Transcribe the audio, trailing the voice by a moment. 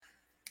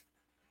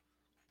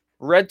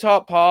Red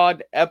Top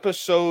Pod,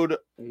 episode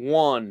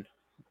 1.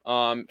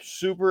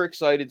 Super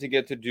excited to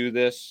get to do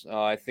this.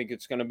 I think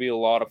it's going to be a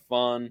lot of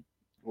fun.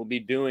 We'll be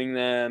doing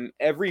them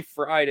every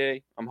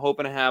Friday. I'm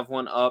hoping to have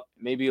one up,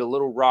 maybe a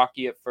little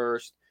rocky at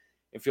first.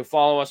 If you'll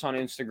follow us on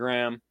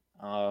Instagram,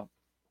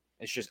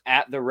 it's just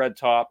at the Red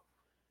Top.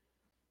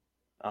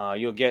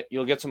 You'll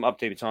get some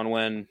updates on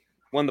when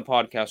the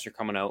podcasts are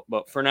coming out.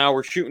 But for now,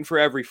 we're shooting for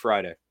every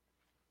Friday.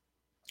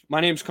 My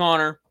name's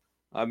Connor.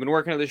 I've been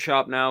working at the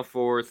shop now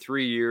for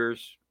 3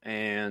 years,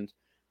 and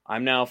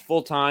I'm now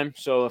full-time.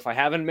 So if I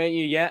haven't met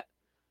you yet,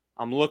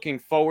 I'm looking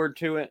forward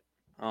to it.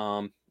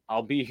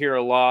 I'll be here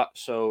a lot.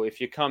 So if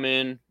you come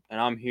in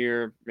and I'm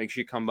here, make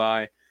sure you come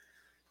by.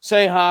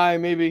 Say hi.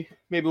 Maybe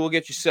we'll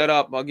get you set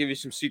up. I'll give you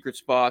some secret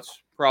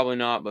spots. Probably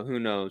not, but who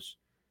knows.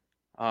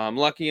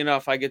 Lucky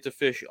enough, I get to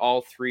fish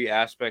all 3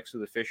 aspects of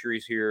the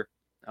fisheries here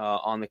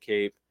on the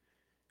Cape.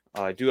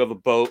 I do have a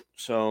boat,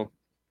 so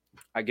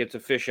I get to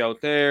fish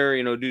out there,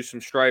 do some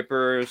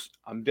stripers.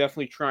 I'm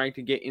definitely trying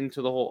to get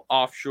into the whole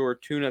offshore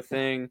tuna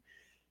thing.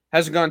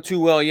 Hasn't gone too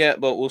well yet,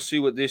 but we'll see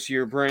what this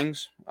year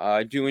brings.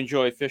 I do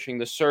enjoy fishing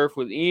the surf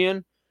with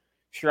Ian,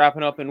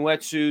 strapping up in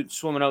wetsuits,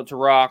 swimming out to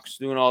rocks,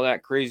 doing all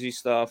that crazy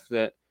stuff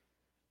that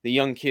the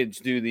young kids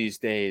do these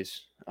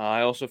days.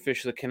 I also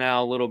fish the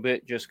canal a little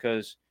bit just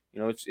because,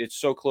 it's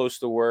so close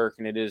to work,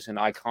 and it is an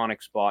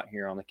iconic spot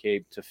here on the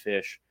Cape to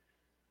fish.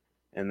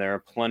 And there are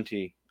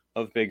plenty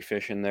of big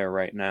fish in there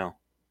right now.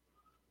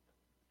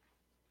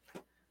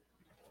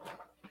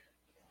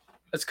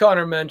 As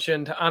Connor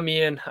mentioned, I'm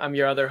Ian. I'm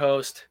your other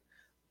host.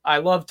 I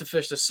love to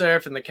fish the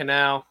surf and the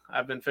canal.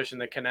 I've been fishing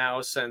the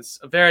canal since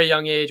a very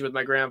young age with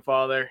my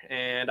grandfather,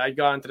 and I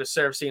got into the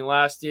surf scene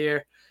last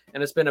year,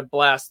 and it's been a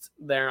blast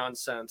there on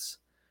since.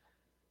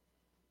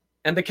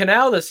 And the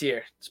canal this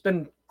year, it's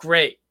been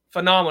great.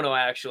 Phenomenal,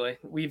 actually.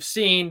 We've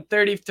seen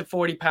 30 to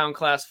 40 pound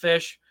class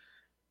fish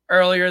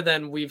earlier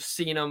than we've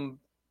seen them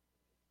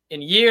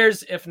in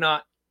years, if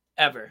not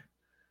ever.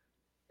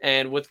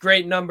 And with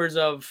great numbers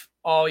of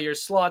all your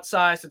slot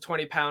size to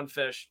 20-pound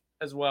fish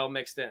as well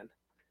mixed in.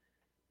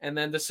 And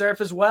then the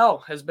surf as well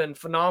has been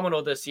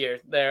phenomenal this year.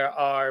 There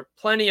are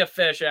plenty of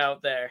fish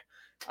out there.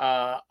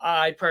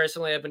 I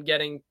personally have been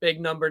getting big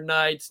number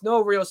nights.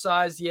 No real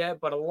size yet,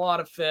 but a lot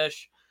of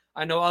fish.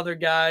 I know other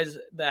guys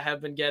that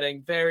have been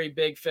getting very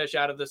big fish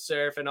out of the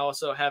surf and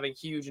also having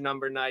huge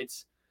number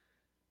nights.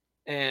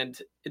 And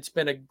it's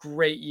been a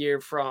great year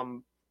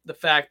from the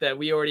fact that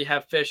we already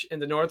have fish in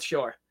the North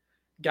Shore.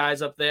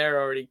 Guys up there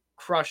are already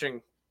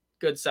crushing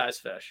good size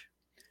fish.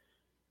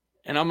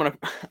 And I'm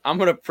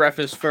gonna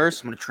preface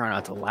first. I'm gonna try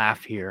not to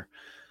laugh here,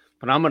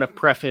 but I'm gonna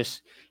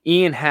preface.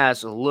 Ian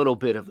has a little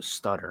bit of a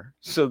stutter,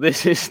 so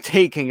this is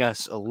taking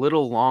us a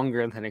little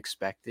longer than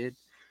expected.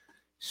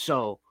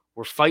 So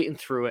we're fighting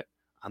through it.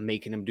 I'm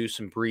making him do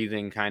some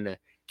breathing, kind of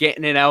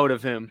getting it out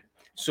of him,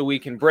 so we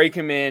can break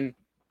him in,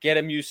 get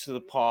him used to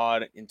the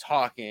pod and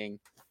talking.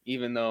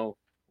 Even though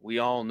we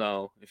all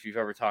know, if you've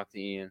ever talked to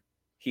Ian,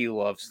 he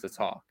loves to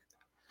talk.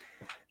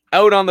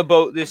 Out on the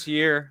boat this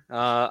year,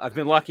 I've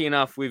been lucky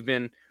enough. We've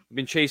been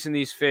chasing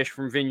these fish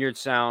from Vineyard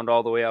Sound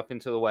all the way up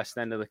into the west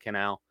end of the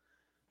canal.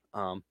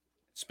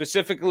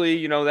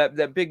 Specifically,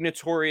 that big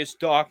notorious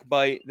dock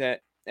bite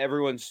that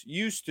everyone's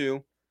used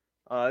to.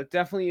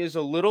 Definitely is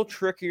a little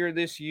trickier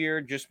this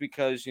year just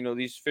because,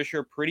 these fish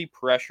are pretty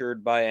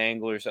pressured by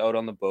anglers out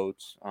on the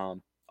boats.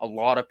 A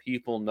lot of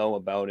people know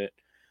about it.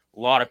 A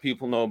lot of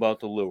people know about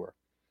the lure.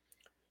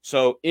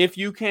 So if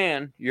you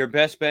can, your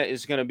best bet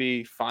is going to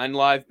be find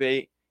live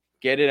bait,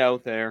 get it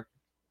out there,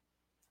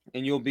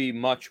 and you'll be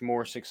much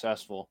more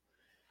successful,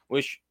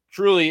 which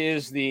truly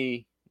is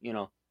the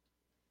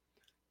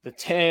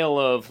tale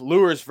of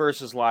lures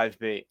versus live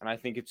bait. And I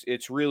think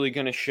it's really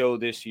going to show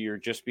this year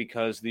just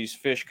because these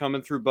fish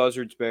coming through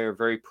Buzzards Bay are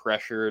very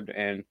pressured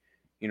and,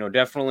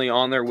 definitely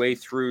on their way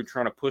through,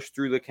 trying to push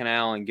through the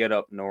canal and get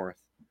up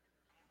north.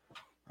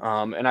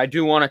 And I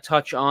do want to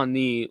touch on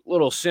the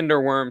little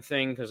cinder worm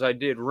thing because I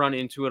did run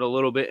into it a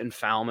little bit in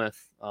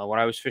Falmouth when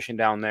I was fishing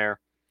down there.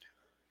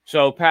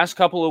 So past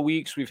couple of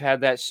weeks, we've had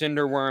that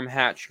cinder worm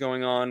hatch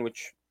going on,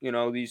 which,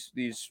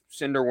 these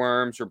cinder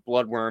worms or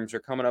blood worms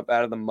are coming up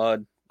out of the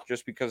mud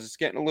just because it's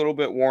getting a little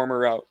bit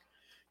warmer out.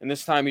 And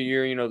this time of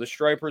year, the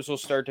stripers will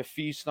start to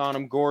feast on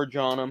them, gorge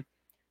on them.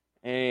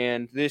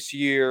 And this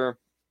year,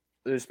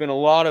 there's been a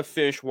lot of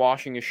fish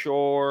washing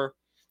ashore.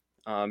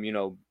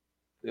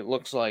 It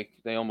looks like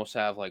they almost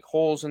have like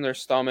holes in their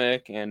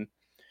stomach and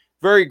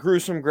very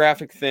gruesome,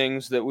 graphic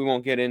things that we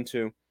won't get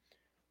into.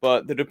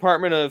 But the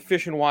Department of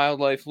Fish and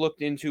Wildlife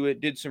looked into it,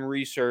 did some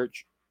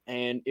research,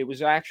 and it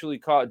was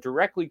actually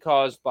directly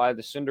caused by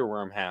the cinder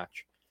worm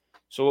hatch.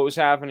 So what was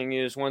happening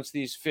is once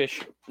these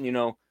fish,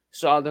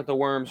 saw that the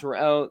worms were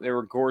out, they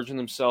were gorging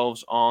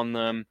themselves on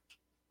them,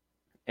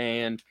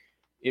 and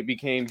it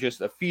became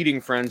just a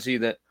feeding frenzy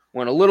that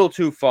went a little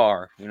too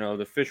far.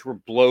 The fish were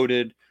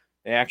bloated.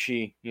 They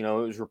actually, it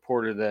was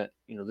reported that,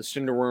 the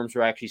cinder worms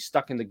were actually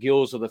stuck in the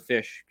gills of the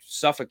fish,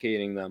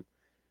 suffocating them.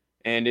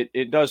 And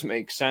it does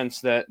make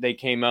sense that they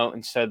came out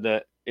and said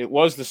that it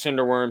was the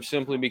cinder worm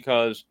simply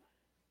because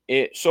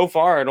So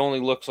far, it only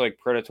looks like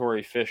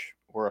predatory fish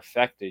were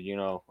affected,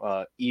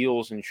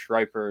 eels and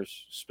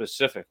stripers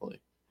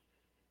specifically.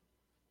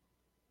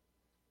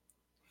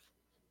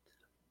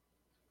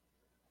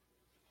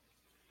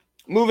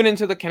 Moving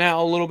into the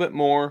canal a little bit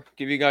more,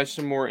 give you guys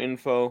some more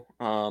info.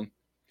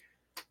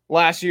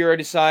 Last year I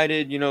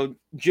decided,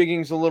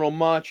 jigging's a little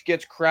much,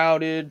 gets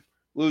crowded,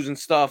 losing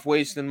stuff,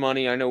 wasting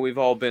money. I know we've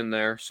all been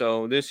there.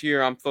 So this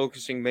year I'm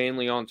focusing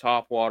mainly on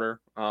top water.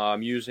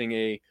 I'm using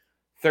a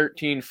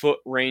 13-foot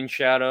rain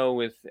shadow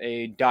with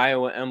a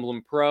Daiwa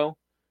Emblem Pro.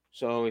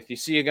 So if you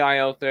see a guy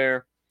out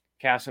there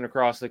casting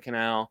across the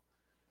canal,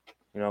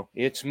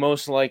 it's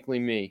most likely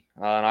me.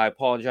 And I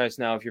apologize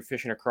now if you're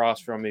fishing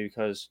across from me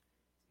because,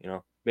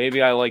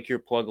 maybe I like your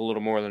plug a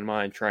little more than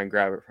mine. Try and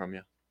grab it from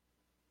you.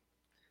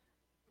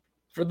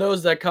 For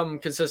those that come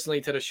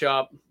consistently to the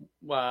shop,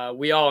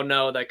 we all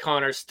know that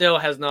Connor still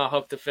has not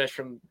hooked a fish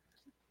from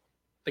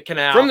the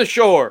canal. From the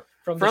shore.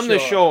 From the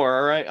shore,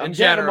 all right? I'm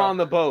getting them on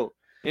the boat.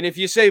 And if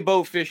you say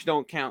boat fish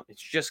don't count,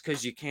 it's just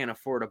because you can't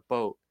afford a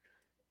boat.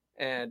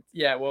 And,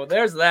 yeah, well,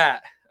 there's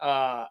that.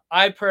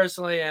 I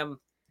personally am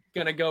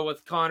going to go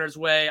with Connor's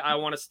way. I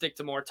want to stick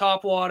to more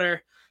top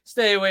water,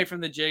 stay away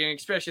from the jigging,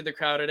 especially the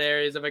crowded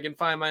areas. If I can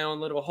find my own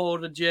little hole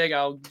to jig,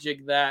 I'll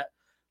jig that.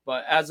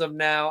 But as of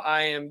now,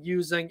 I am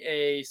using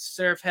a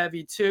Surf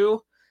Heavy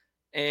 2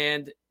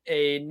 and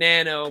a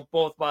Nano,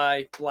 both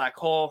by Black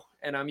Hole,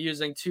 and I'm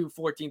using two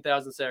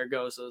 14,000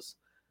 Saragosas.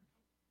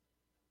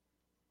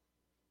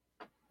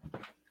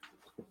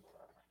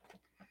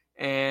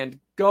 And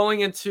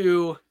going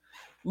into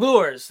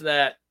lures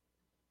that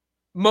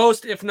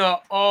most, if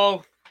not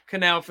all,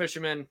 canal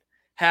fishermen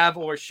have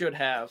or should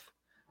have.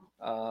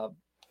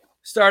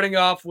 Starting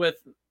off with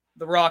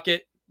the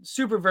Rocket,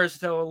 super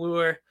versatile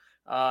lure.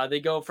 They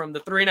go from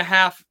the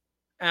 3.5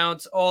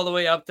 ounce all the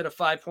way up to the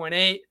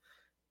 5.8.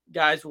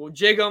 Guys will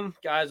jig them.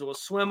 Guys will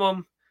swim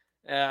them.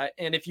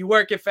 And if you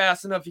work it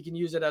fast enough, you can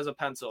use it as a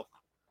pencil.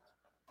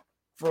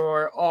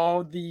 For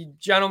all the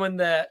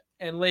gentlemen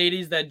and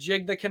ladies that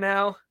jig the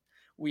canal,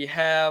 we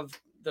have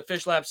the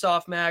Fish Lab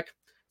Soft Mac.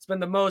 It's been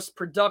the most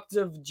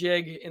productive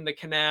jig in the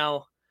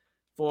canal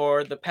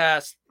for the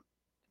past,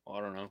 I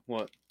don't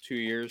know, 2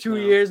 years? 2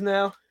 years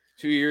now.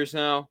 2 years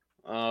now.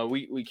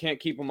 We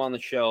can't keep them on the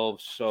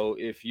shelves, so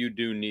if you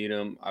do need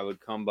them, I would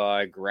come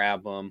by,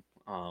 grab them.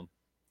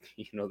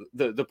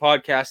 The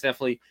podcast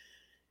definitely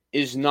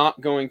is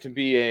not going to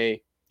be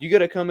you got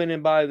to come in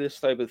and buy this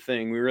type of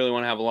thing. We really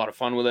want to have a lot of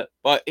fun with it.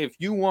 But if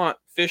you want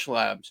Fish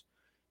Labs,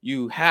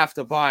 you have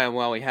to buy them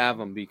while we have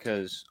them,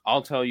 because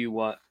I'll tell you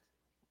what,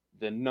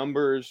 the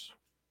numbers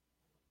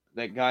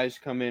that guys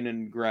come in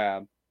and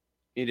grab,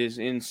 it is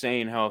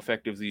insane how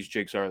effective these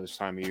jigs are this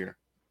time of year.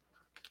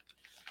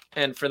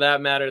 And for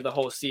that matter, the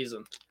whole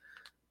season.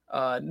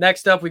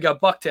 Next up, we got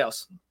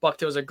bucktails.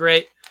 Bucktails are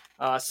great.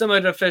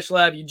 Similar to Fish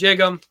Lab, you jig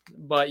them,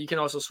 but you can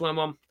also swim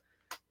them.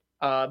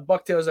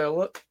 Bucktails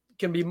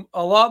can be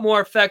a lot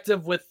more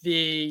effective with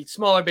the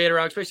smaller beta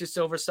round, especially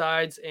silver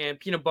sides and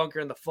peanut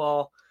bunker in the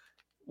fall.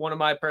 One of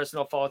my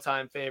personal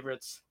fall-time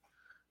favorites.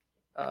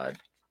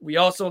 We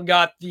also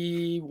got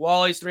the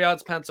Wally's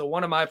 3-ounce pencil,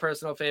 one of my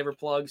personal favorite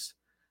plugs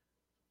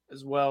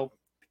as well.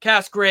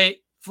 Cast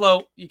great,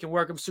 float. You can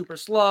work them super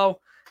slow.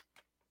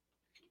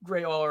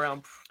 Great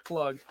all-around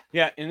plug.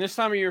 Yeah, and this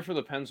time of year for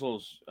the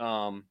pencils,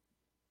 the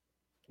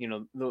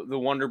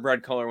Wonder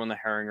Bread color when the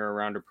herring are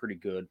around are pretty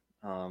good.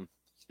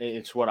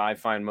 It's what I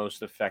find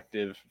most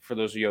effective for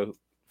those of you.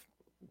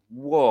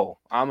 Whoa,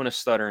 I'm going to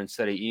stutter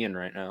instead of Ian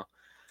right now.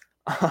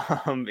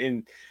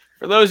 And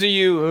for those of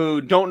you who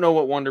don't know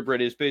what Wonder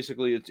Bread is,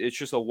 basically it's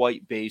just a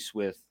white base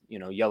with,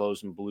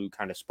 yellows and blue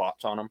kind of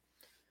spots on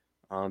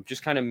them.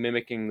 Just kind of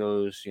mimicking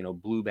those,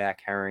 blueback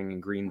herring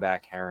and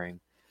greenback herring.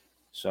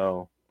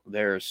 So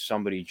there's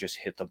somebody just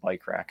hit the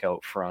bike rack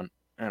out front.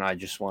 And I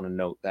just want to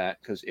note that,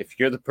 because if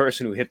you're the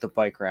person who hit the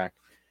bike rack,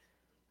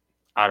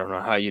 I don't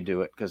know how you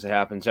do it, because it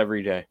happens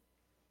every day.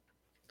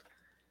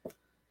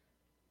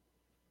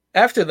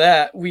 After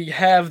that, we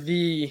have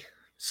the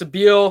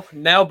Sebile,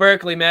 now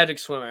Berkley Magic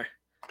Swimmer.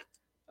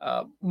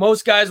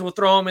 Most guys will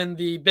throw them in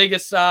the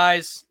biggest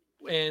size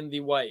in the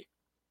white.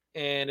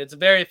 And it's a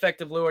very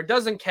effective lure. It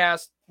doesn't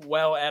cast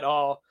well at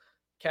all.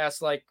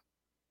 Casts like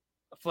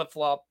a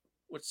flip-flop,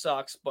 which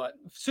sucks, but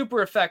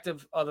super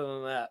effective other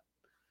than that.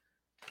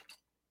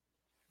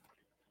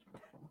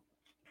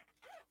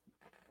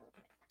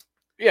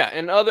 Yeah,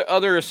 and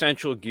other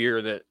essential gear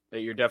that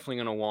you're definitely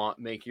going to want.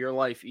 Make your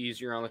life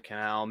easier on the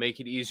canal. Make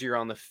it easier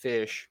on the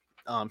fish.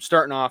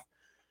 Starting off,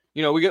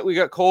 we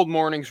got cold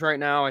mornings right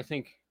now. I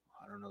think,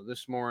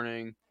 this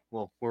morning.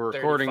 Well, we're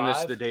recording 35?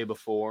 this the day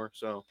before.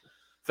 So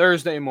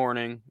Thursday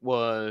morning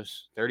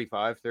was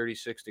 35,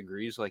 36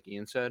 degrees, like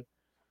Ian said.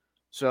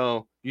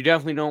 So you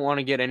definitely don't want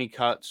to get any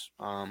cuts,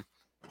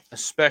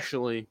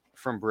 especially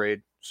from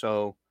braid.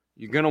 So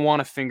you're going to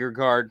want a finger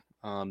guard.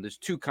 There's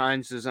two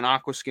kinds. There's an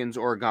Aquaskins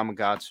or a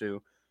Gamakatsu.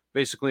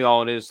 Basically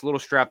all it is, a little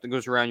strap that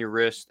goes around your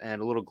wrist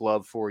and a little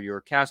glove for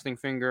your casting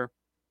finger.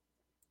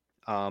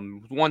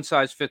 One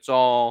size fits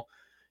all,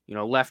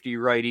 lefty,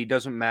 righty,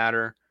 doesn't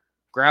matter.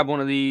 grab one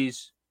of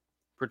these,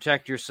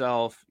 protect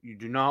yourself. You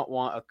do not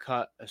want a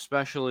cut,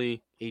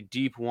 especially a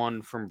deep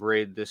one from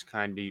braid this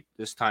time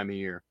of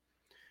year.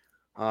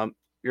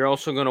 You're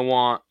also going to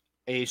want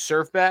a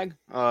surf bag.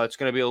 It's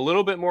going to be a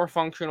little bit more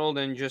functional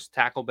than just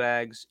tackle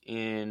bags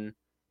in,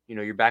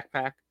 your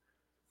backpack.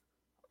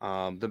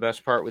 The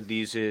best part with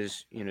these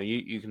is,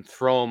 you can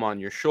throw them on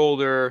your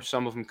shoulder.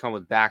 Some of them come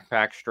with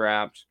backpack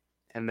straps,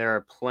 and there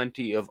are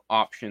plenty of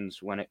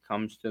options when it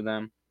comes to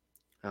them.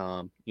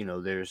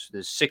 There's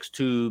 6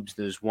 tubes,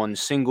 there's 1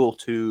 single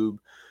tube.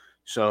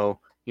 So,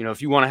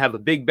 if you want to have a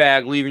big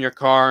bag, leave in your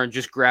car and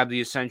just grab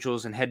the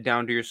essentials and head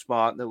down to your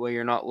spot. That way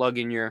you're not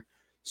lugging your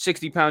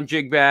 60-pound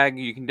jig bag.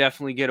 You can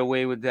definitely get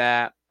away with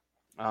that.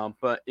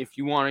 But if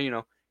you want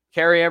to,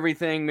 carry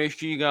everything, make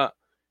sure you got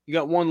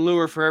 1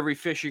 lure for every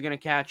fish you're going to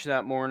catch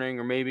that morning,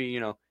 or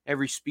maybe,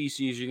 every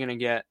species you're going to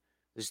get.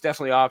 There's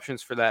definitely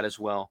options for that as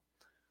well.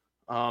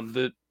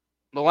 The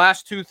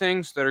last 2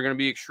 things that are going to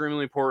be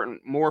extremely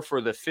important, more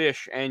for the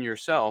fish and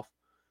yourself,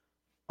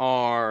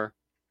 are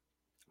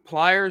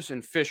pliers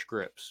and fish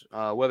grips,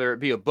 whether it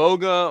be a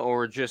boga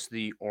or just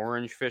the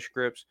orange fish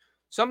grips.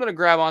 Something to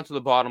grab onto the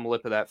bottom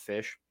lip of that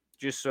fish,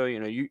 just so,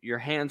 your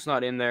hand's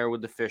not in there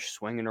with the fish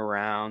swinging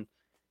around,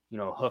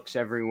 hooks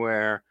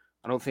everywhere.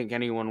 I don't think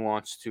anyone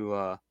wants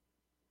to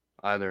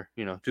either,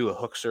 do a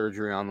hook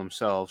surgery on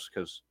themselves,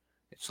 because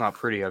it's not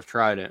pretty. I've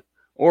tried it.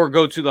 Or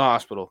go to the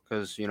hospital,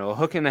 because, a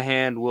hook in the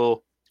hand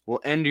will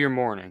end your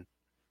morning.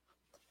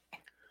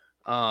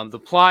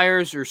 The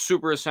pliers are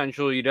super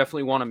essential. You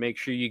definitely want to make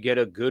sure you get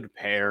a good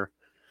pair.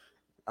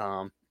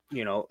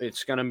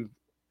 It's going to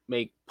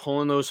make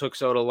pulling those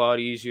hooks out a lot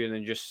easier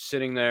than just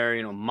sitting there,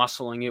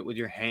 muscling it with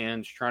your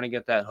hands, trying to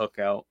get that hook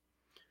out.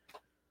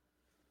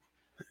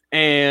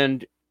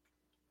 And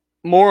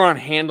more on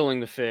handling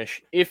the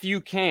fish. If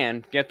you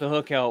can, get the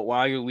hook out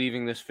while you're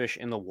leaving this fish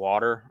in the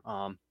water.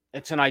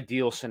 It's an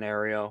ideal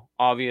scenario.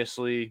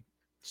 Obviously,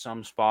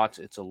 some spots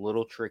it's a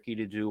little tricky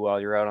to do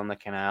while you're out on the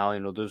canal.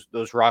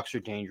 Those rocks are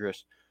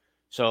dangerous.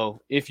 So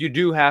if you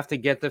do have to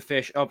get the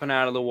fish up and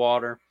out of the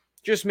water,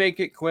 just make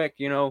it quick.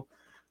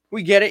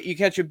 We get it. You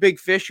catch a big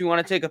fish, you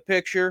want to take a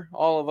picture.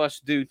 All of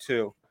us do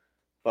too.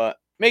 But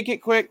make it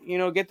quick.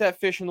 Get that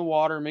fish in the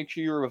water. Make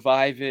sure you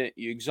revive it.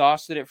 You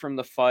exhausted it from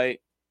the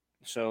fight.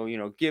 So,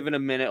 give it a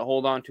minute,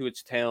 hold on to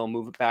its tail,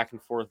 move it back and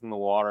forth in the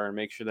water, and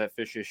make sure that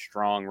fish is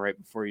strong right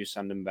before you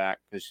send him back,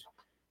 because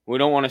we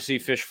don't want to see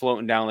fish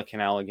floating down the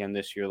canal again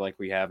this year like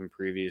we have in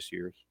previous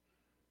years.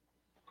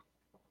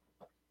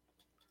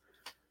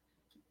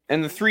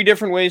 And the 3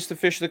 different ways to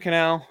fish the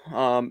canal,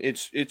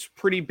 it's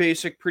pretty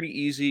basic, pretty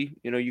easy.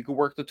 You can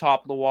work the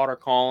top of the water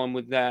column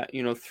with that,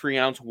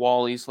 3-ounce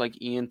wallies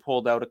like Ian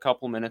pulled out a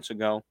couple minutes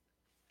ago.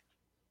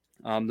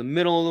 The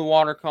middle of the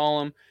water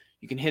column,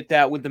 you can hit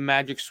that with the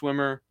Magic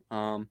Swimmer.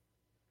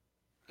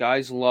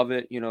 Guys love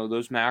it.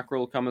 Those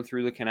mackerel coming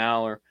through the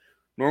canal are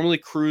normally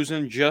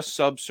cruising just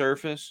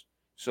subsurface.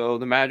 So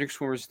the Magic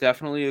Swimmer is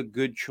definitely a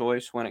good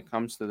choice when it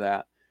comes to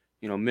that.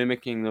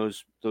 Mimicking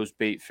those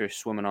bait fish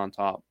swimming on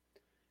top.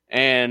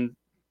 And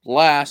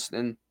last,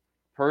 and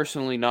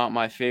personally not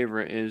my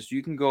favorite, is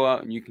you can go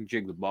out and you can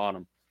jig the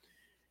bottom.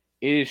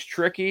 It is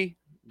tricky.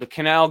 The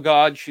canal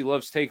god, she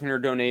loves taking her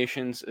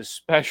donations,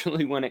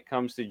 especially when it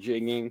comes to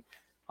jigging.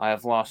 I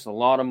have lost a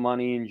lot of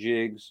money in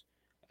jigs,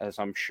 as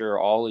I'm sure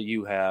all of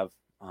you have.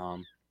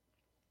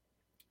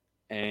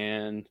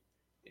 And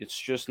it's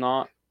just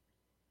not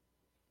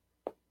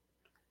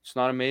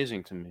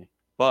amazing to me.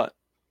 But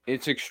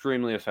it's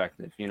extremely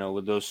effective,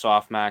 with those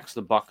soft macs,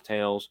 the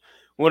bucktails,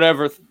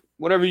 whatever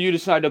you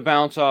decide to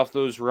bounce off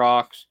those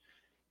rocks.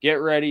 Get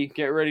ready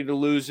to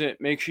lose it.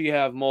 Make sure you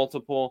have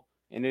multiple,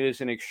 and it is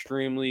an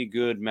extremely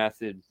good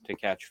method to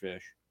catch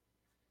fish.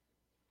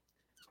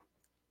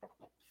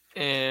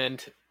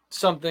 And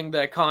something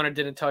that Connor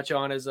didn't touch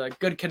on is a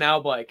good canal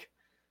bike.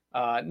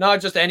 Not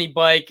just any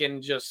bike,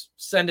 and just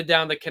send it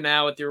down the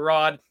canal with your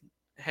rod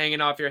hanging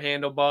off your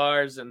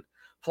handlebars and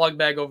plug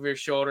bag over your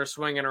shoulder,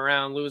 swinging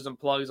around, losing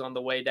plugs on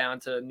the way down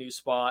to a new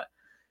spot.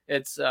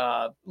 It's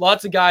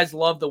lots of guys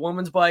love the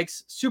women's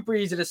bikes. Super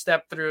easy to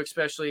step through,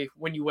 especially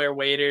when you wear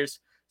waders,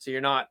 so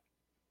you're not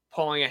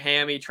pulling a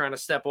hammy trying to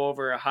step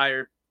over a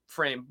higher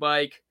frame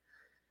bike.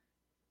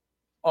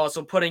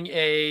 Also, putting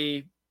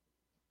a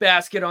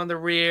basket on the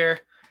rear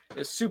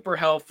is super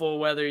helpful,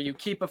 whether you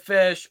keep a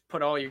fish,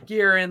 put all your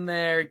gear in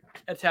there,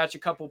 attach a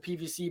couple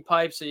PVC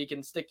pipes so you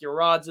can stick your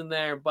rods in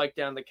there and bike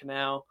down the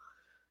canal.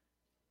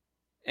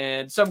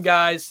 And some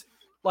guys,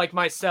 like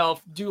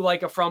myself, do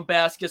like a front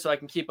basket so I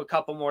can keep a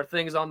couple more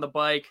things on the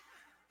bike,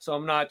 so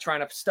I'm not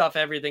trying to stuff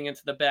everything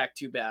into the back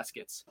 2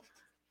 baskets.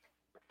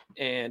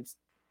 And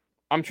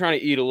I'm trying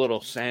to eat a little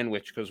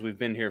sandwich because we've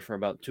been here for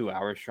about 2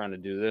 hours trying to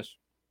do this.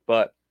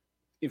 But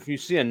if you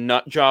see a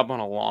nut job on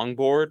a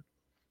longboard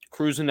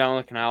cruising down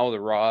the canal with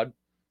a rod,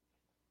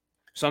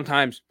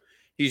 sometimes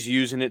he's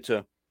using it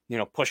to,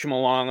 push him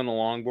along on the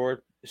longboard.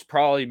 It's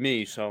probably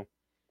me. So,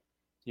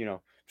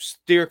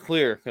 steer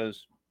clear,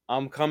 because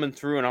I'm coming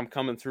through, and I'm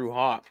coming through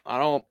hot. I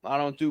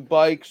don't do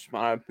bikes.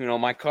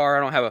 My car, I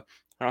don't have a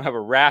I don't have a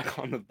rack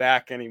on the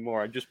back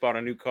anymore. I just bought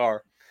a new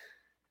car.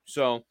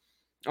 So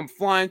I'm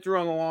flying through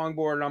on the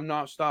longboard and I'm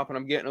not stopping.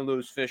 I'm getting to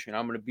those fish and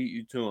I'm going to beat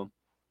you to them.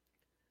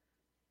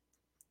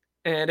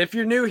 And if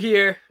you're new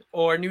here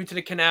or new to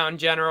the canal in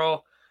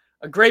general,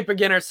 a great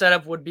beginner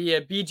setup would be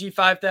a BG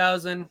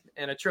 5000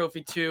 and a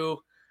Trophy 2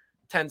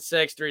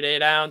 10-6, 3 to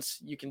 8 ounce.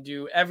 You can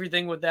do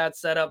everything with that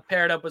setup.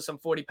 Pair it up with some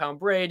 40-pound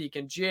braid. You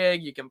can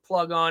jig, you can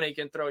plug on it, you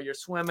can throw your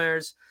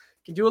swimmers.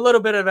 You can do a little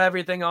bit of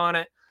everything on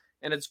it.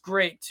 And it's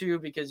great too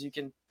because you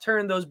can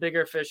turn those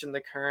bigger fish in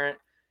the current.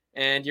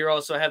 And you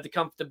also have the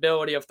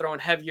comfortability of throwing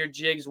heavier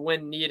jigs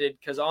when needed,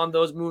 because on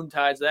those moon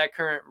tides, that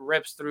current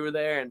rips through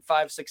there, and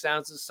 5-6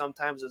 ounces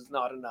sometimes is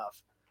not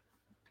enough.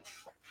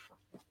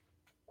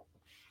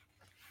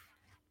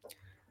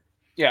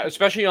 Yeah,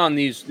 especially on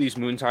these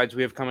moon tides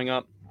we have coming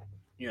up.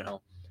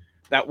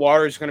 That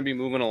water is going to be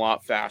moving a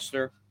lot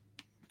faster,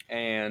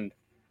 and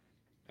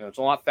it's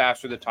a lot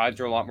faster. The tides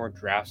are a lot more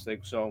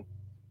drastic, so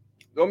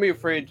don't be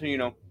afraid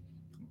to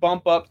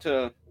bump up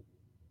to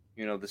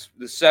the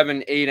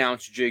 7-8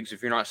 ounce jigs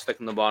if you're not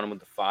sticking the bottom with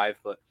the 5,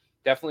 but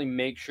definitely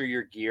make sure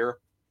your gear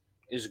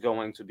is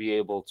going to be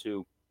able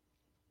to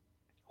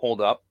hold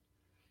up.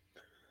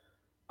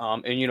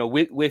 And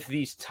with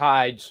these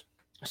tides,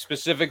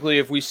 specifically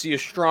if we see a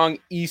strong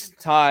east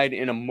tide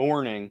in a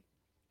morning,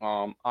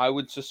 I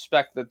would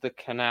suspect that the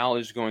canal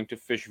is going to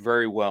fish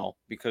very well,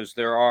 because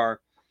there are,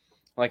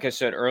 like I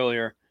said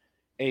earlier,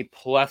 a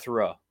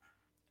plethora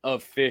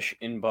of fish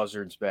in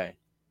Buzzards Bay.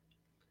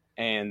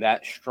 And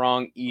that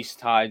strong east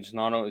tide's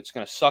not only, it's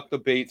going to suck the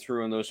bait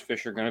through, and those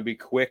fish are going to be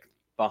quick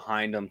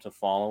behind them to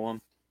follow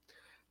them.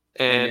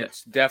 And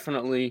it's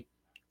definitely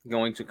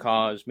going to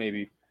cause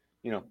maybe,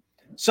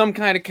 some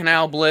kind of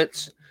canal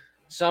blitz,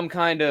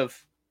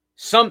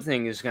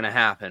 something is going to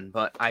happen.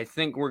 But I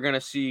think we're going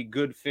to see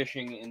good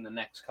fishing in the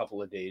next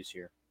couple of days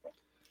here.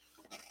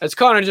 As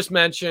Connor just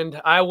mentioned,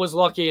 I was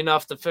lucky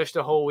enough to fish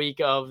the whole week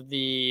of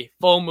the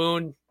full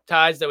moon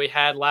tides that we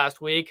had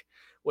last week,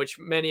 which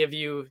many of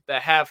you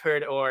that have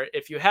heard, or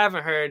if you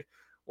haven't heard,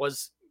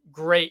 was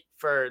great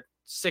for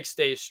 6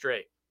 days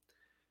straight.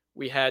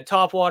 We had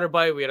top water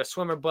bite, we had a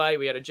swimmer bite,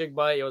 we had a jig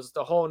bite. It was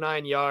the whole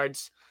 9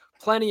 yards.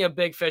 Plenty of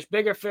big fish,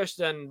 bigger fish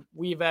than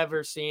we've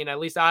ever seen, at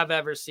least I've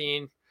ever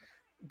seen,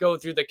 go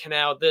through the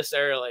canal this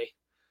early.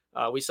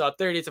 We saw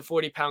 30 to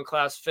 40 pound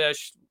class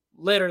fish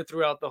littered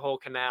throughout the whole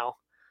canal.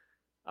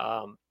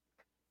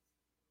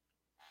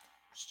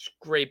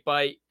 Great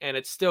bite, and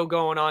it's still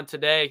going on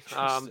today.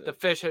 The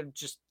fish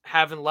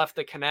haven't left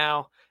the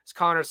canal. As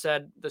Connor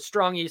said, the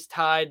strong east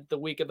tide the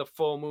week of the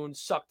full moon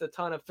sucked a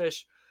ton of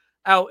fish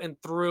out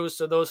and through,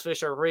 so those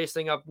fish are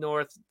racing up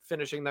north,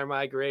 finishing their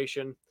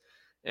migration.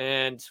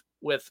 And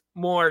with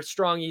more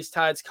strong east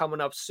tides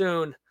coming up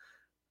soon,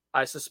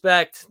 I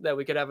suspect that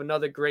we could have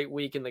another great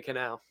week in the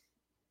canal.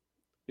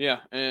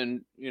 Yeah,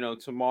 and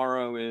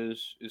tomorrow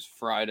is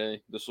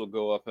Friday. This will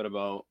go up at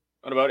about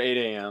 8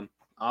 a.m.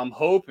 I'm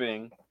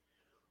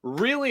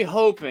really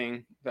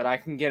hoping that I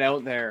can get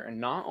out there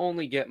and not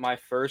only get my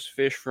first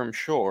fish from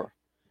shore,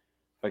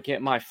 but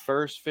get my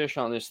first fish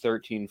on this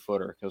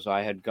 13-footer, because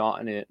I had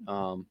gotten it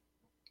a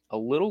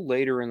little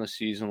later in the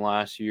season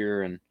last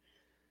year, and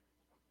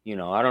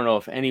I don't know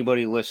if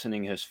anybody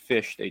listening has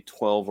fished a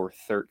 12 or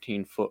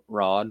 13-foot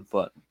rod,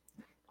 but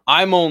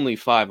I'm only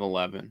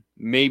 5'11",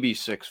 maybe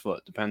 6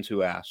 foot, depends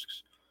who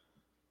asks.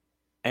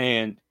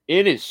 And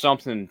it is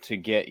something to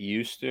get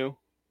used to.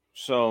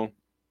 So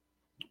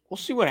we'll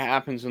see what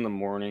happens in the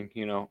morning.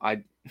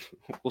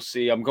 We'll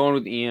see. I'm going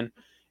with Ian.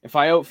 If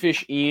I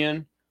outfish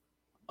Ian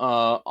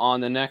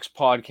on the next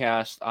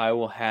podcast, I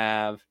will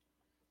have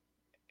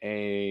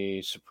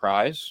a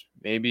surprise,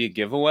 maybe a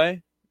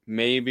giveaway,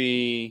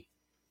 maybe,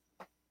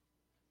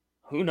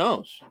 who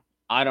knows?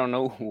 I don't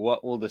know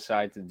what we'll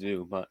decide to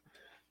do, but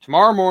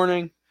tomorrow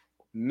morning,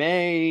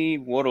 May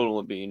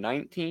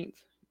 19th,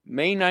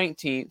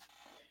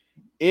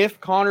 if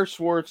Connor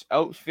Swartz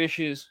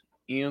outfishes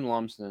Ian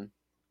Lumsden,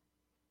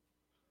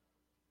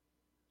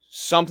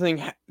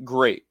 something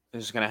great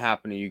is going to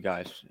happen to you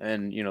guys.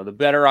 And, the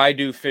better I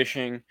do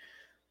fishing,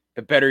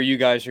 the better you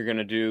guys are going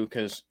to do,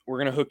 because we're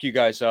going to hook you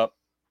guys up,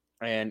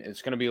 and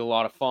it's going to be a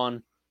lot of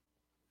fun.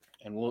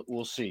 And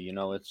we'll see.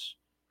 It's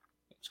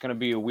going to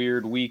be a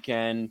weird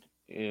weekend.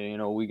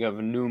 We have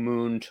a new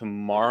moon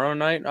tomorrow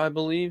night, I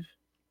believe.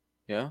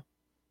 Yeah.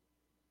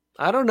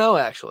 I don't know,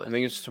 actually. I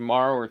think it's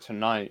tomorrow or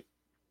tonight.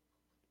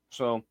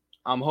 So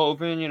I'm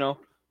hoping,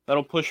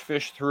 that'll push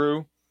fish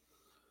through.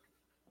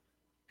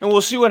 And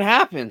we'll see what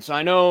happens.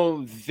 I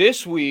know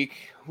this week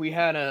we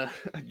had a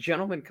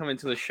gentleman come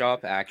into the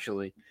shop,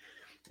 actually.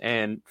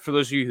 And for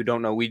those of you who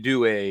don't know, we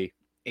do a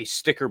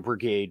sticker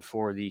brigade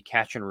for the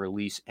catch and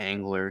release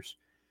anglers.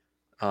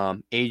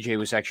 AJ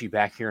was actually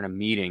back here in a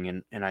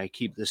meeting, and I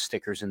keep the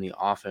stickers in the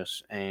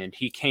office. And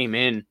he came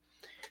in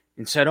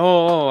and said,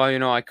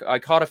 I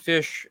caught a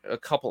fish a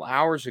couple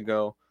hours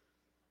ago.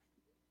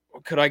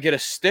 Could I get a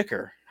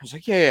sticker? I was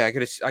like, yeah,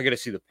 I gotta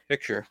see the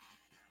picture.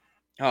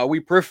 We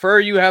prefer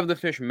you have the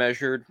fish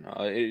measured.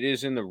 It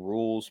is in the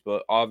rules,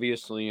 but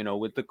obviously,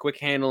 with the quick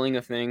handling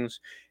of things,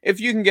 if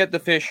you can get the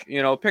fish,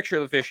 picture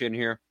the fish in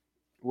here,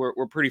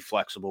 we're pretty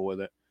flexible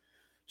with it.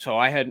 So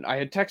I had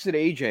texted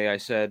AJ. I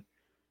said,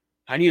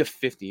 I need a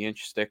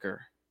 50-inch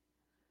sticker,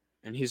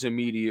 and his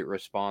immediate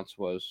response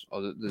was,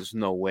 "Oh, there's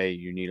no way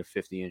you need a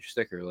 50-inch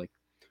sticker. Like,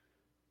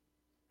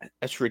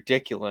 that's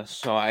ridiculous."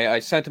 So I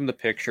sent him the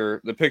picture.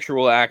 The picture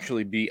will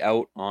actually be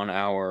out on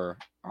our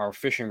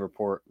fishing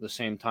report the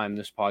same time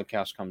this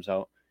podcast comes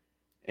out.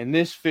 And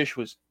this fish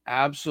was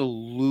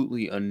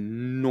absolutely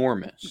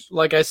enormous.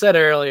 Like I said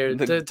earlier,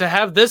 to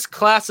have this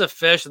class of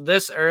fish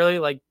this early,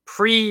 like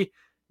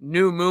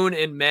pre-new moon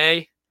in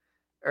May,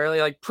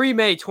 early, like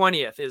pre-May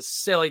 20th, is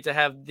silly to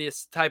have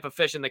this type of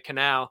fish in the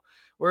canal.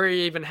 We're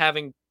even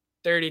having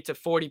 30 to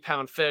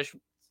 40-pound fish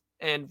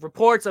and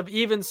reports of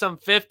even some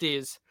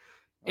 50s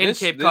in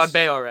Cape Cod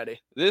Bay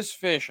already. This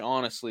fish,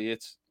 honestly,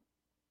 it's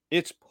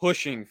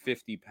pushing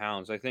 50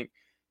 pounds. I think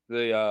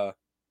the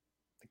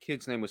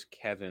kid's name was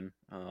Kevin.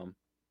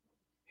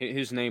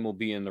 His name will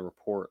be in the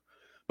report.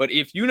 But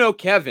if you know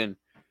Kevin,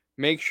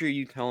 make sure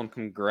you tell him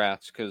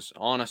congrats, because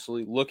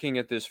honestly, looking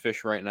at this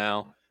fish right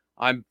now,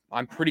 I'm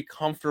pretty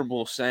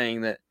comfortable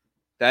saying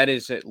that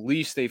is at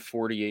least a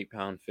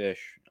 48-pound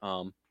fish.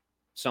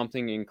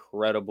 Something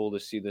incredible to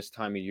see this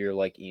time of year,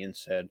 like Ian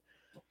said,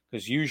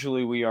 because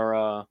usually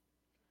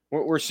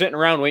we're sitting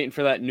around waiting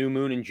for that new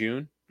moon in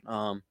June.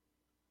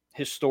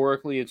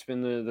 Historically, it's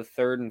been the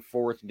third and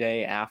fourth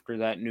day after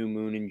that new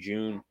moon in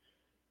June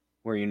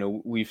where,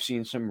 we've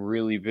seen some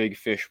really big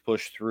fish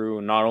push through,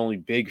 and not only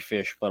big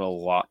fish, but a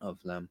lot of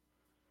them.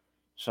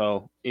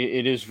 So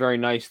it is very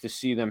nice to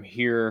see them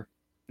here,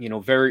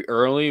 very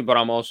early, but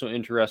I'm also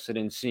interested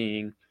in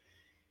seeing,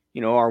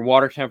 our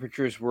water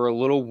temperatures were a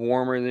little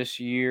warmer this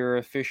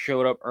year. Fish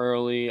showed up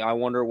early. I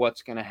wonder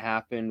what's going to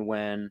happen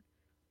when,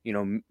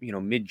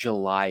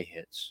 mid-July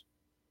hits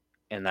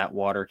and that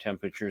water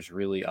temperature is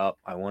really up.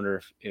 I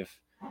wonder if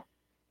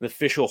the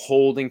fish will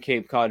hold in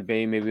Cape Cod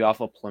Bay, maybe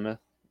off of Plymouth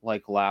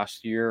like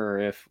last year, or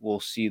if we'll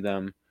see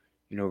them,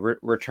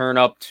 return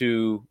up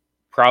to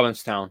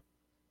Provincetown,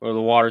 where the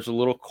water's a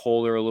little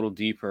colder, a little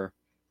deeper,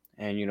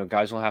 and,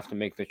 guys will have to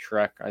make the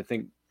trek. I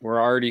think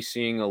we're already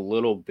seeing a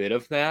little bit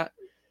of that,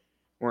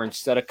 where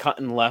instead of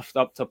cutting left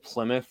up to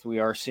Plymouth, we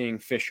are seeing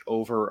fish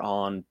over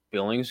on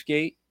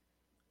Billingsgate.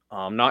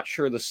 I'm not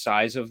sure the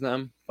size of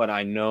them, but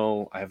I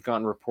know I've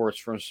gotten reports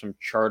from some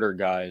charter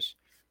guys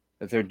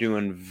that they're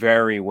doing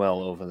very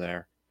well over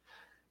there.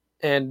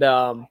 And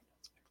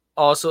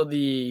also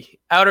the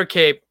Outer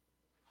Cape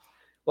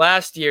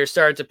last year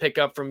started to pick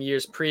up from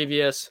years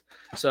previous.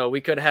 So we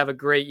could have a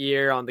great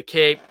year on the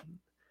Cape,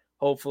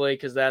 hopefully,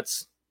 because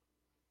that's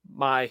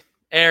my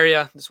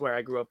area. That's where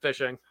I grew up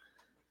fishing.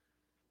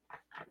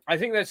 I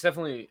think that's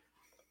definitely,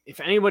 if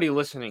anybody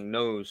listening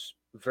knows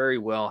very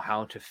well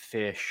how to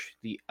fish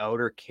the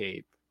Outer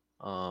Cape,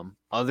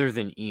 other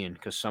than Ian,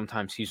 because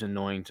sometimes he's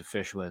annoying to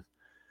fish with,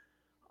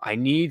 I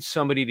need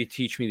somebody to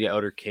teach me the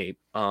Outer Cape.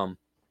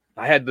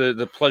 I had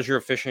the pleasure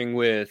of fishing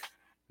with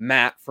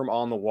Matt from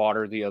On the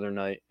Water the other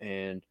night,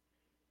 and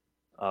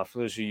for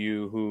those of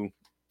you who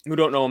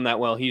don't know him that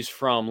well, he's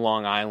from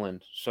Long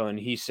Island. And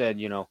he said,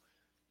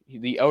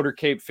 the Outer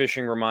Cape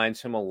fishing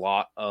reminds him a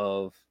lot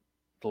of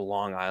the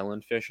Long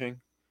Island fishing.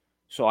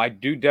 So I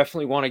do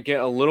definitely want to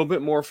get a little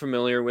bit more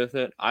familiar with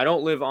it. I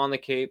don't live on the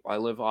Cape. I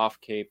live off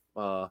Cape,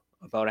 about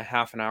a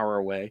half an hour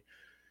away.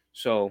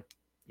 So,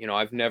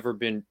 I've never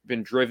been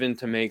driven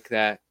to make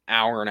that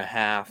hour and a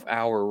half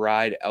hour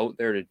ride out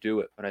there to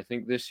do it. But I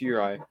think this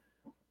year I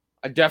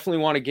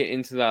definitely want to get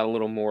into that a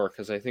little more,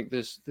 because I think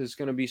there's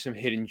going to be some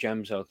hidden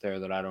gems out there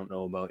that I don't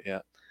know about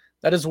yet.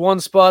 That is one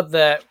spot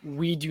that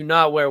we do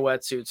not wear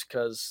wetsuits,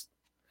 because,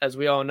 as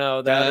we all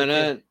know,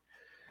 there's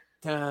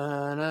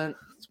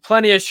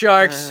plenty of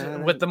sharks.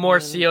 With the more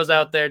seals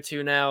out there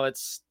too now,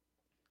 it's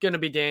going to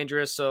be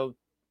dangerous. So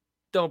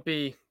don't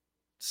be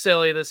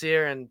silly this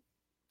year, and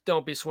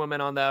don't be swimming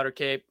on the Outer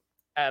Cape,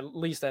 at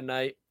least at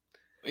night.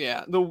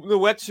 Yeah, the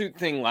wetsuit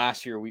thing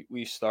last year,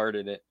 we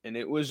started it, and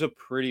it was a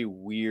pretty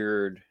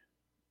weird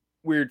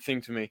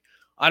thing to me.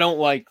 I don't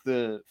like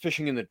the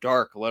fishing in the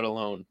dark, let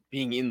alone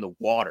being in the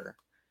water.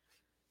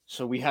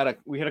 So we had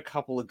a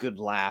couple of good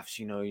laughs.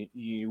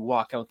 You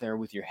walk out there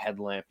with your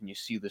headlamp and you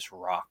see this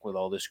rock with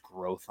all this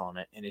growth on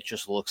it, and it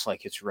just looks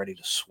like it's ready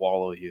to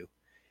swallow you.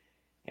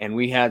 And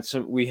we had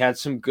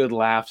some good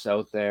laughs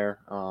out there.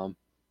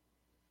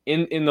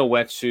 In the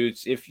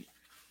wetsuits,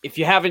 if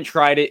you haven't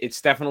tried it,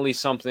 it's definitely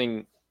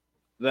something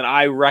that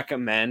I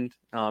recommend.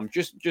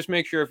 Just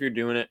make sure if you're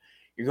doing it,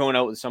 you're going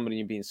out with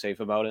somebody and being safe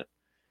about it,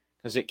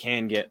 because it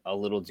can get a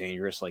little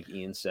dangerous, like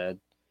Ian said.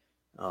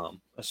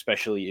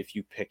 Especially if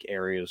you pick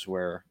areas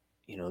where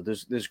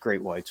there's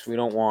great whites. We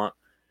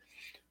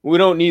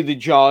don't need the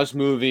Jaws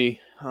movie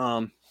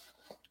to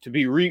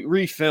be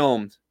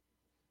refilmed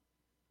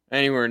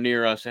anywhere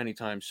near us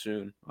anytime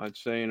soon. I'd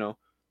say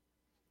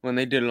when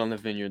they did it on the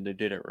Vineyard, they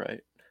did it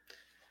right.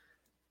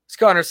 As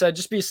Connor said,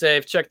 just be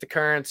safe. Check the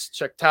currents,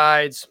 check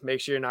tides.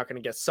 Make sure you're not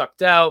going to get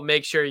sucked out.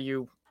 Make sure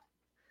you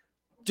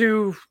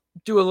do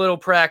a little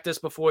practice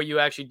before you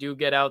actually do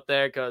get out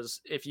there,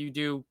 because if you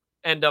do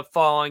end up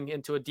falling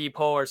into a deep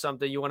hole or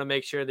something, you want to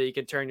make sure that you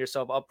can turn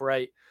yourself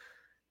upright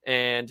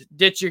and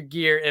ditch your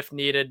gear if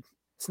needed.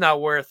 It's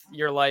not worth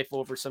your life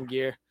over some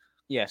gear.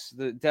 Yes,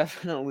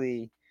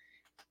 definitely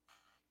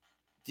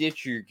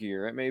ditch your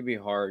gear. It may be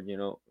hard,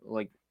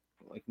 like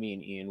me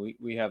and Ian,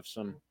 we have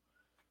some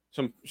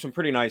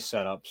pretty nice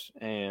setups,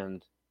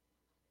 and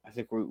I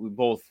think we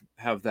both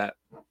have that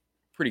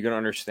pretty good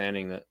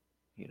understanding that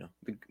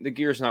the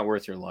gear is not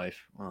worth your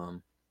life.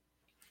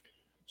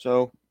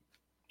 So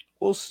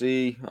we'll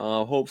see.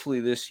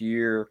 Hopefully this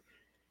year,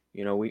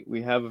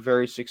 we have a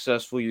very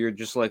successful year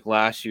just like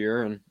last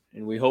year, and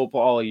we hope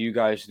all of you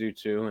guys do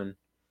too. And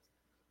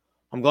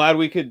I'm glad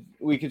we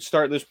could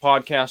start this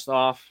podcast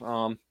off.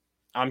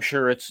 I'm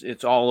sure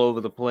it's all over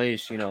the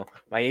place. My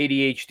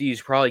ADHD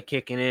is probably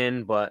kicking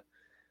in, but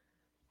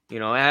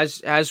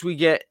as we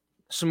get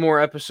some more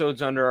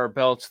episodes under our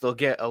belts, they'll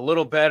get a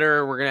little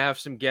better. We're gonna have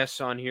some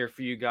guests on here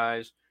for you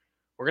guys.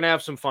 We're gonna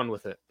have some fun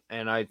with it,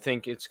 and I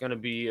think it's gonna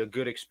be a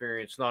good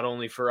experience, not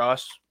only for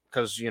us,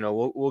 because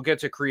we'll get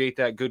to create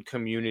that good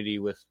community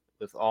with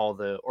all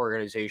the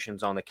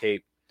organizations on the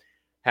Cape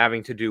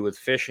having to do with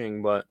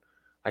fishing, but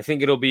I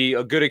think it'll be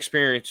a good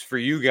experience for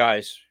you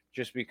guys,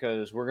 just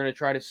because we're gonna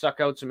try to suck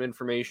out some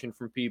information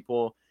from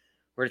people.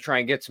 We're gonna try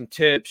and get some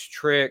tips,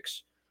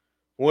 tricks.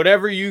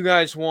 Whatever you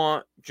guys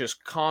want,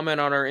 just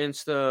comment on our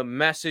Insta,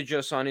 message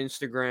us on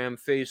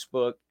Instagram,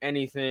 Facebook,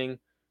 anything.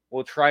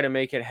 We'll try to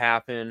make it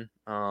happen.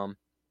 I'm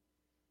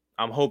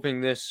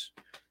hoping this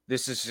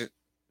is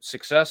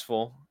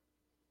successful,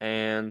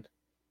 and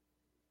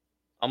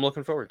I'm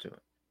looking forward to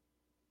it.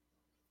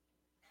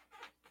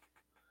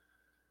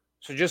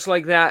 So just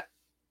like that,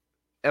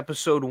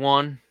 episode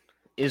 1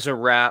 is a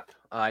wrap.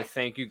 I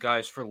thank you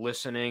guys for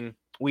listening.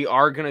 We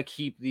are going to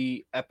keep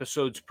the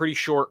episodes pretty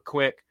short,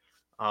 quick.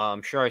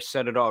 I'm sure I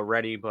said it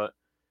already, but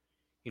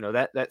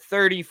that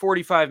 30,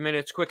 45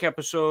 minutes, quick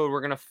episode, we're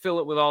going to fill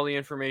it with all the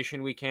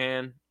information we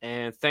can.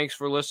 And thanks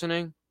for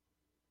listening,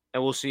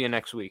 and we'll see you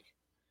next week.